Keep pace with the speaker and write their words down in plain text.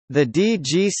The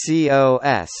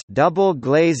DGCOS Double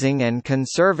Glazing and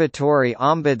Conservatory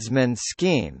Ombudsman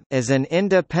Scheme is an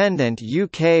independent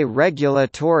UK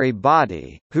regulatory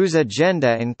body, whose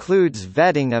agenda includes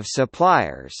vetting of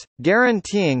suppliers,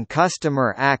 guaranteeing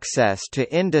customer access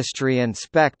to industry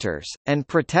inspectors, and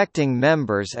protecting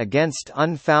members against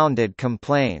unfounded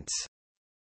complaints.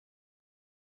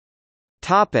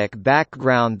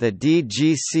 Background. The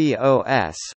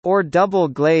DGCOS, or Double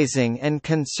Glazing and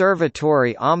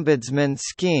Conservatory Ombudsman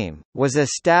Scheme, was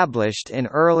established in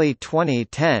early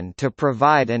 2010 to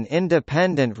provide an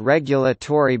independent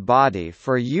regulatory body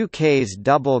for UK's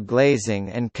double glazing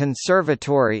and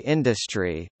conservatory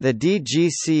industry. The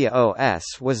DGCOS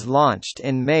was launched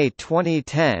in May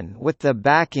 2010 with the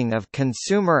backing of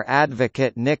consumer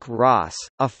advocate Nick Ross,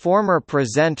 a former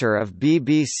presenter of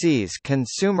BBC's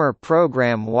consumer programme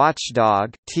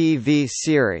Watchdog TV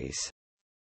series.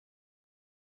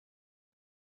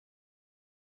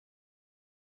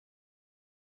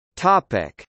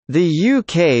 The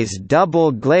UK's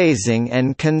double glazing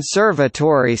and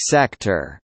conservatory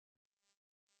sector.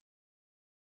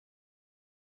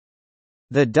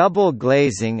 The double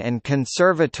glazing and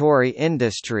conservatory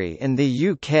industry in the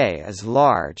UK is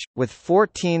large, with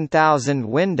 14,000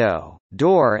 window,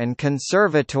 door and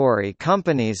conservatory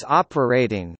companies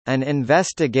operating. An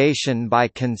investigation by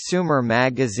Consumer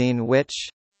magazine which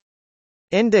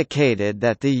indicated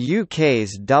that the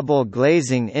UK's double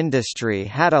glazing industry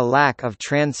had a lack of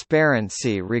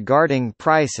transparency regarding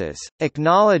prices,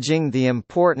 acknowledging the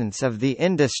importance of the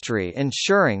industry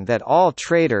ensuring that all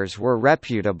traders were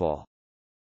reputable.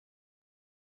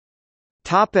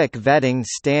 Vetting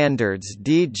standards.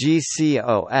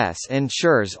 DGCOS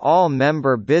ensures all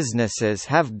member businesses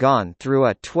have gone through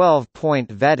a 12-point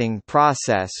vetting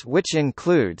process which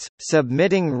includes,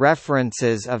 submitting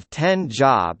references of 10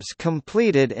 jobs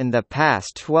completed in the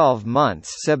past 12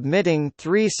 months, submitting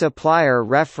 3 supplier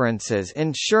references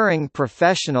ensuring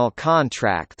professional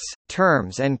contracts,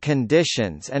 terms and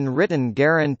conditions and written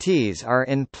guarantees are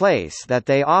in place, that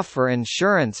they offer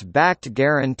insurance-backed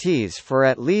guarantees for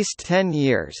at least 10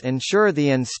 years, ensure the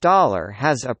installer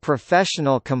has a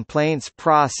professional complaints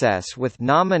process with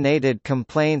nominated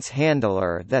complaints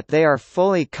handler, that they are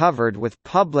fully covered with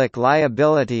public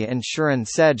liability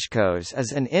insurance. EdgeCos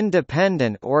is an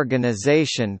independent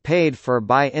organisation paid for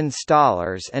by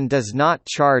installers and does not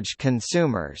charge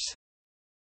consumers.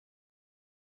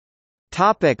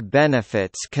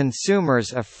 Benefits.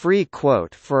 Consumers a free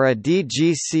quote for a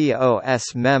DGCOS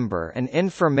member, an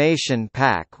information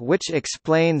pack which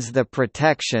explains the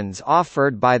protections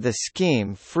offered by the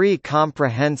scheme, free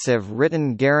comprehensive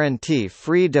written guarantee,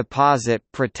 free deposit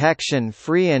protection,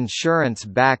 free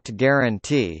insurance-backed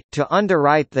guarantee to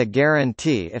underwrite the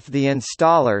guarantee if the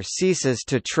installer ceases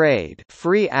to trade,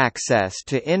 free access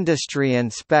to industry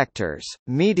inspectors,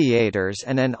 mediators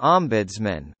and an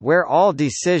ombudsman where all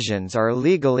decisions are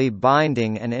legally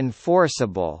binding and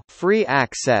enforceable, free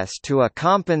access to a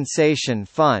compensation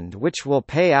fund which will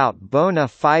pay out bona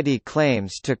fide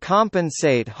claims to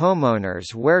compensate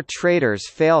homeowners where traders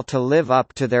fail to live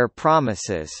up to their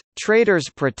promises, traders'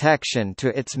 protection to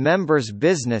its members'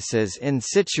 businesses in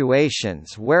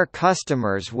situations where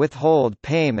customers withhold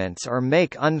payments or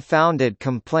make unfounded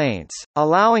complaints,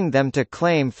 allowing them to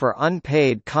claim for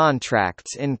unpaid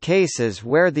contracts in cases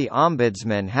where the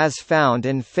ombudsman has found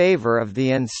in favour of the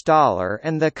installer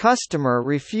and the customer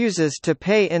refuses to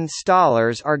pay.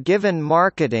 Installers are given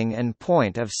marketing and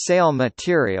point-of-sale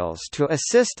materials to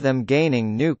assist them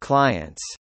gaining new clients.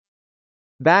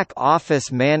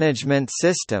 Back-office management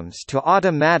systems to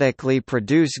automatically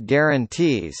produce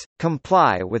guarantees,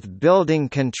 comply with building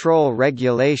control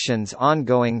regulations,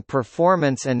 ongoing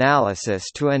performance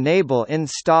analysis to enable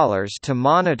installers to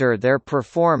monitor their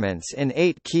performance in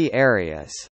 8 key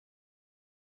areas.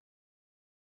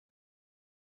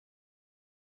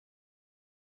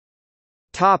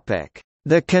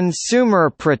 The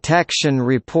Consumer Protection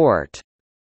Report.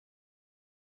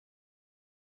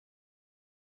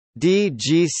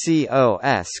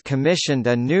 DGCOS commissioned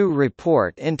a new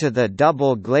report into the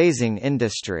double glazing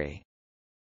industry.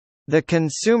 The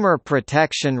Consumer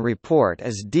Protection Report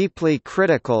is deeply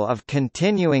critical of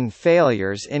continuing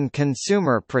failures in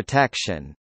consumer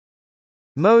protection.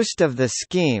 Most of the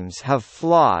schemes have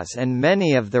flaws and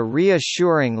many of the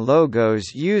reassuring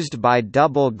logos used by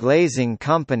double glazing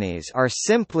companies are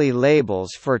simply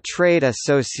labels for trade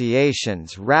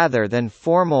associations rather than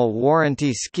formal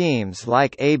warranty schemes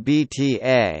like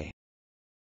ABTA.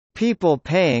 People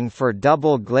paying for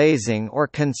double glazing or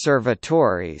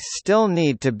conservatories still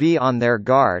need to be on their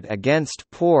guard against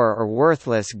poor or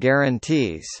worthless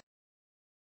guarantees.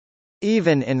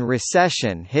 Even in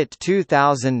recession-hit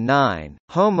 2009,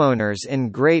 homeowners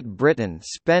in Great Britain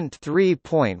spent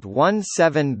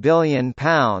 £3.17 billion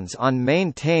on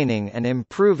maintaining and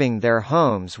improving their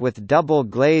homes with double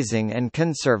glazing and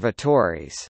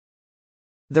conservatories.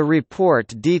 The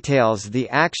report details the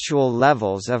actual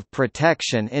levels of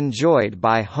protection enjoyed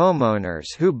by homeowners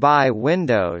who buy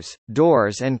windows,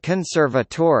 doors and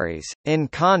conservatories, in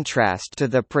contrast to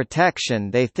the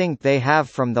protection they think they have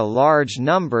from the large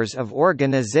numbers of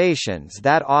organizations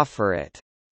that offer it.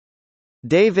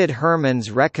 David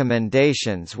Herman's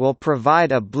recommendations will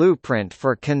provide a blueprint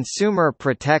for consumer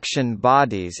protection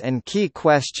bodies and key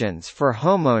questions for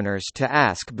homeowners to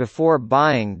ask before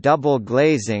buying double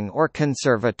glazing or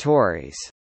conservatories.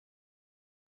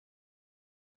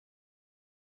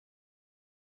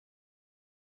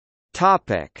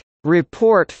 Topic: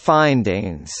 Report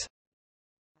findings.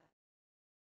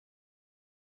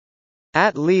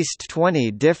 At least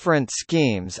 20 different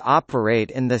schemes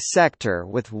operate in the sector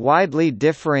with widely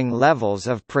differing levels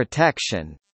of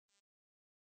protection.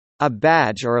 A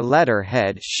badge or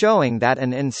letterhead showing that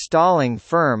an installing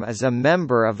firm is a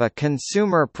member of a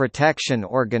consumer protection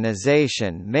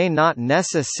organization may not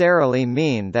necessarily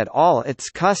mean that all its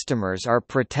customers are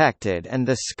protected, and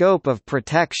the scope of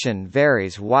protection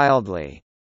varies wildly.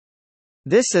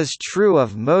 This is true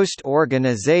of most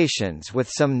organizations with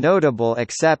some notable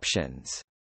exceptions.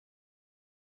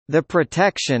 The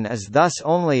protection is thus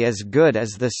only as good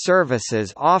as the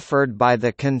services offered by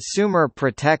the consumer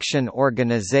protection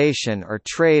organization or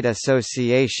trade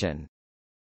association.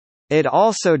 It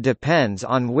also depends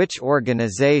on which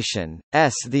organization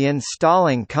the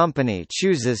installing company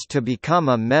chooses to become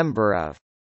a member of.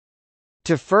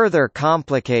 To further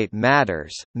complicate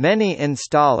matters, many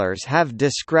installers have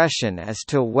discretion as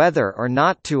to whether or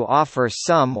not to offer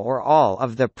some or all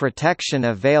of the protection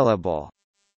available.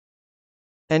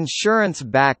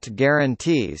 Insurance-backed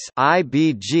guarantees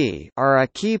 (IBG) are a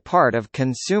key part of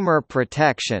consumer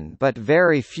protection, but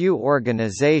very few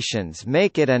organizations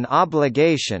make it an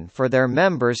obligation for their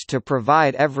members to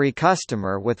provide every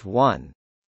customer with one.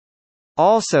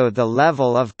 Also, the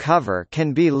level of cover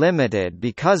can be limited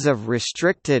because of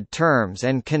restricted terms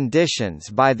and conditions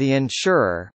by the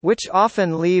insurer, which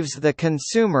often leaves the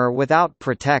consumer without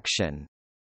protection.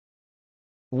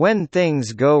 When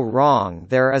things go wrong,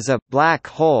 there is a «black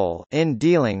hole» in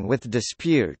dealing with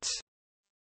disputes.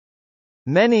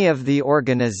 Many of the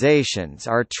organizations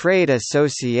are trade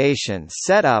associations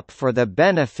set up for the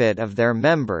benefit of their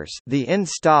members, the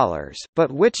installers,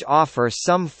 but which offer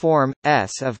some form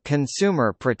of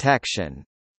consumer protection.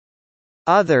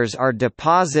 Others are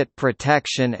deposit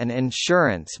protection and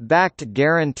insurance-backed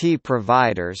guarantee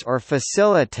providers or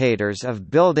facilitators of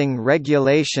building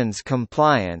regulations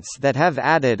compliance that have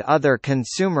added other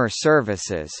consumer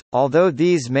services, although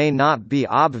these may not be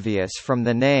obvious from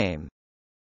the name.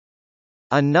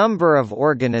 A number of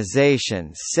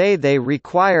organizations say they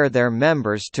require their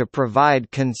members to provide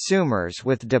consumers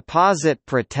with deposit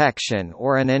protection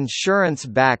or an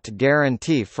insurance-backed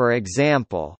guarantee, for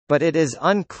example, but it is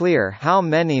unclear how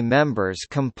many members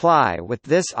comply with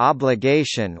this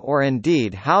obligation or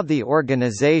indeed how the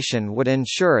organization would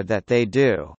ensure that they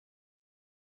do.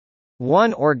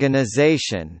 One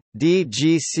organization,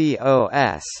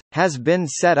 DGCOS, has been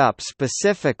set up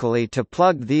specifically to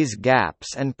plug these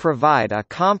gaps and provide a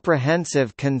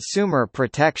comprehensive consumer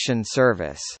protection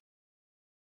service.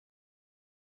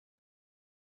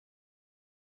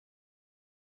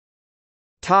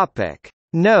 Topic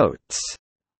Notes.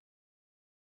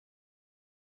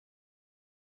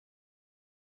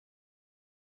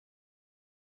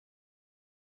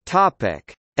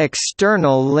 Topic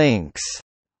External links.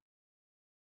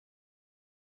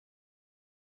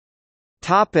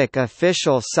 Topic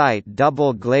official site.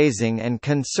 Double Glazing and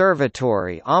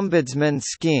Conservatory Ombudsman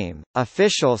Scheme.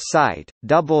 Official site,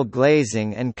 Double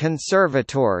Glazing and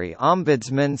Conservatory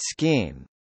Ombudsman Scheme.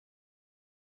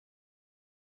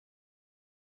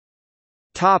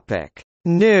 Topic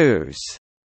News.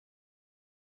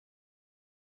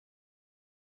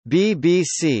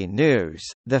 BBC News,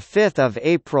 5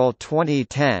 April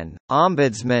 2010,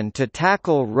 Ombudsman to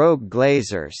tackle rogue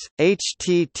glazers,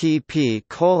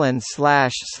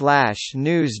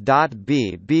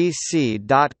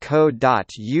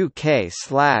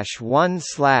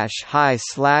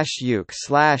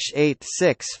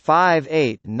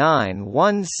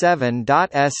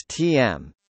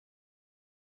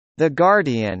 The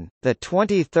Guardian, the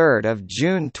 23rd of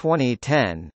June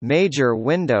 2010. Major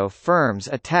window firms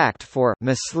attacked for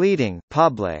misleading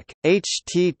public.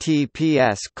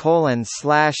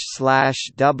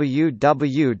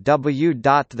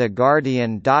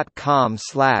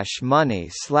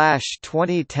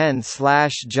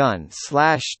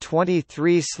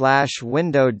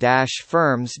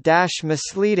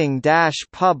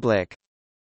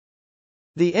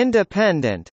 The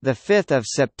Independent, 5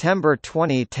 September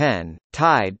 2010,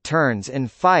 tide turns in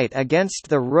fight against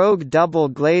the rogue double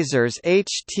glazers.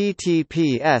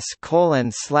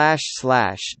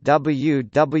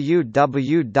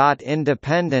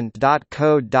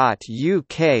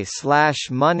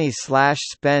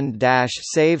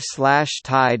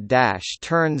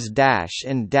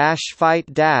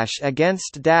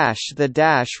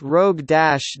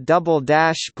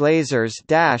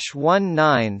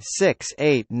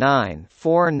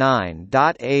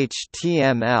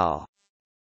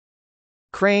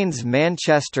 Crane's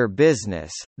Manchester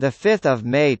Business, 5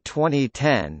 May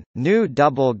 2010, new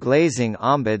double glazing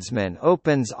ombudsman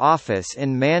opens office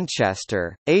in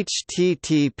Manchester.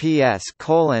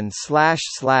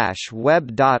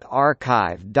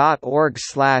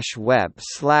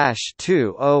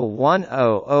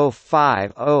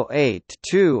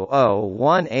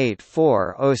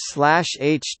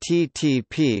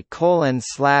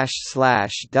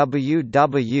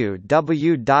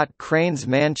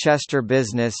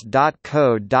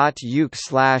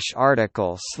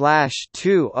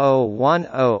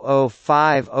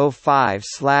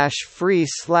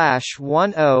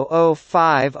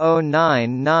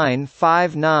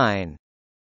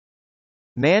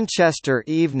 Manchester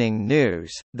Evening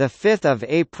News, 5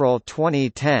 April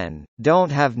 2010, don't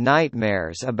have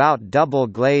nightmares about double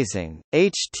glazing.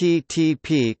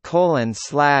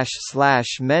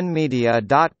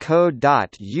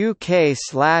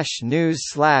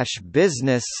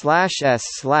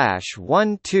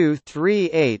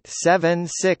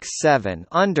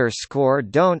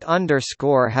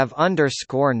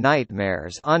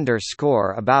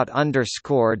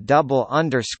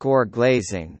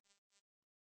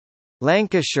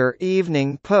 Lancashire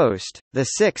Evening Post,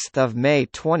 6 May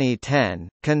 2010,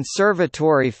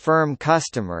 conservatory firm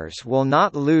customers will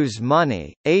not lose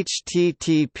money.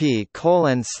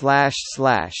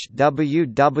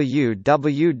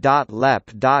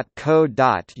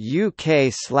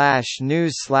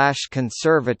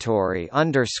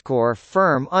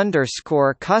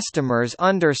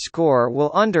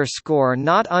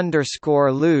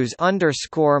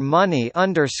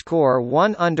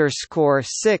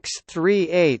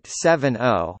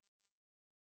 not_not_lose_lose_money_13870.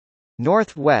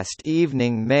 North West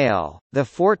Evening Mail,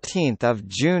 14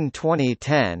 June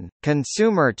 2010,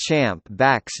 Consumer Champ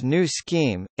backs new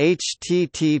scheme.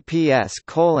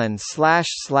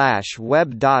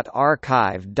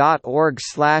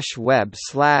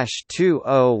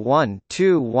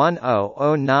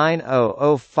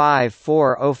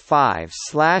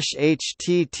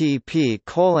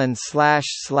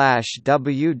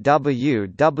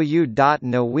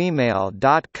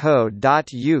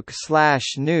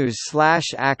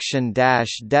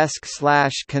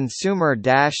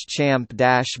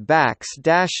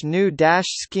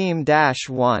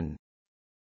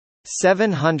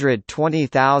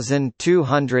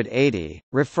 720,280,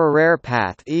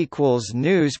 referrerpath equals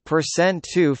news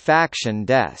 %2 faction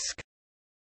desk.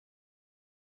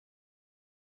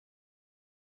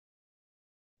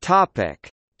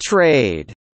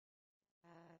 Trade.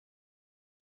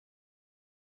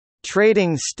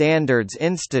 Trading Standards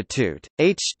Institute,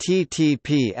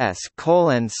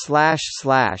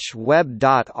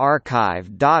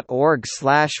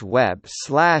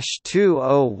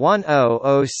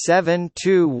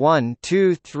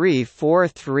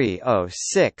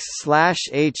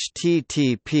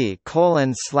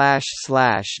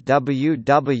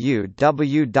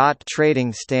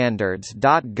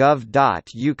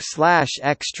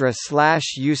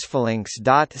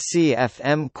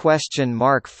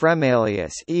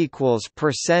 equals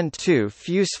 %2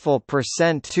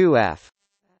 %2f.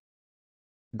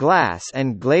 Glass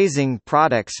and Glazing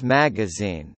Products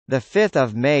Magazine,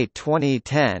 5 May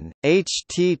 2010,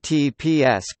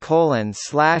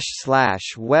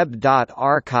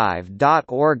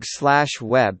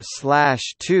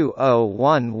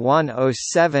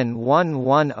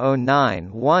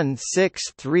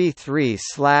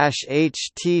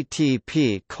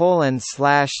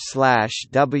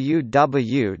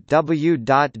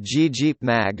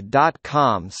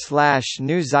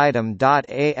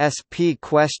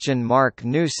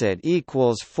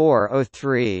 equals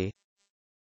 403.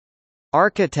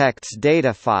 Architects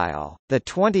data file, the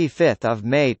 25th of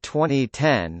May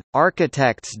 2010.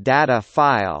 Architects data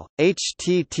file,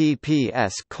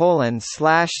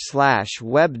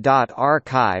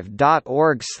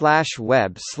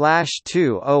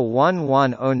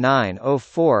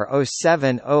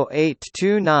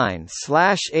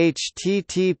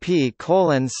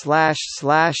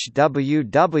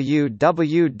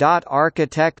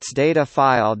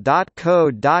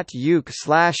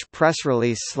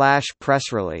 release.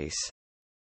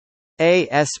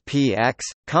 ASPX,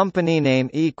 company name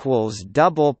equals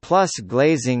double plus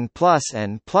Glazing plus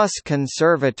and plus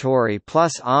Conservatory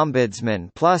plus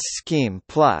Ombudsman plus Scheme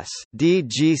plus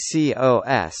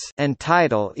DGCOS, and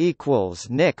title equals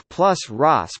Nick plus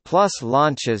Ross plus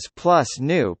Launches plus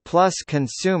New plus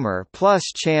Consumer plus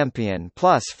Champion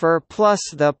plus for plus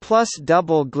the plus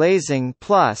double Glazing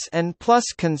plus and plus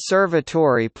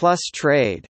Conservatory plus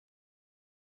Trade.